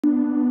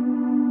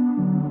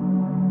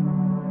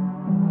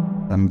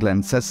I'm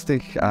Glenn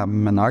Sestig.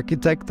 I'm an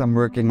architect. I'm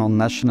working on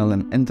national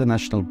and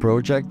international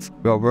projects.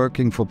 We are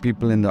working for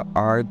people in the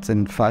arts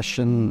and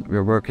fashion.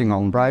 We're working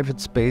on private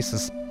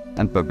spaces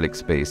and public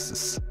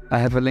spaces. I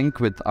have a link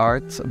with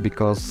art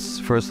because,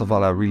 first of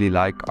all, I really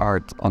like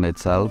art on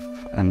itself,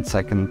 and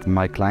second,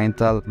 my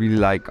clientele really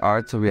like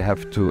art, so we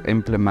have to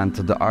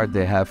implement the art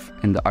they have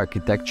in the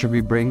architecture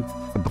we bring.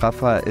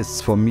 BRAFA is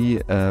for me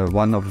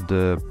one of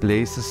the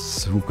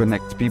places who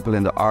connect people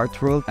in the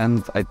art world,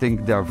 and I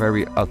think they are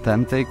very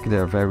authentic,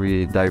 they're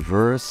very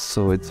diverse,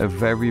 so it's a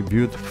very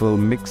beautiful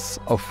mix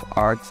of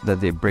art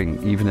that they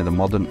bring, even in the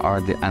modern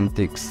art, the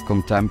antiques,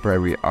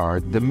 contemporary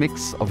art. The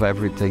mix of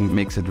everything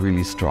makes it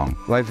really strong.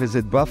 Why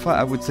visit BRAFA?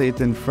 I would say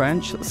it in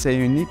French, c'est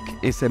unique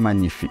et c'est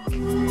magnifique.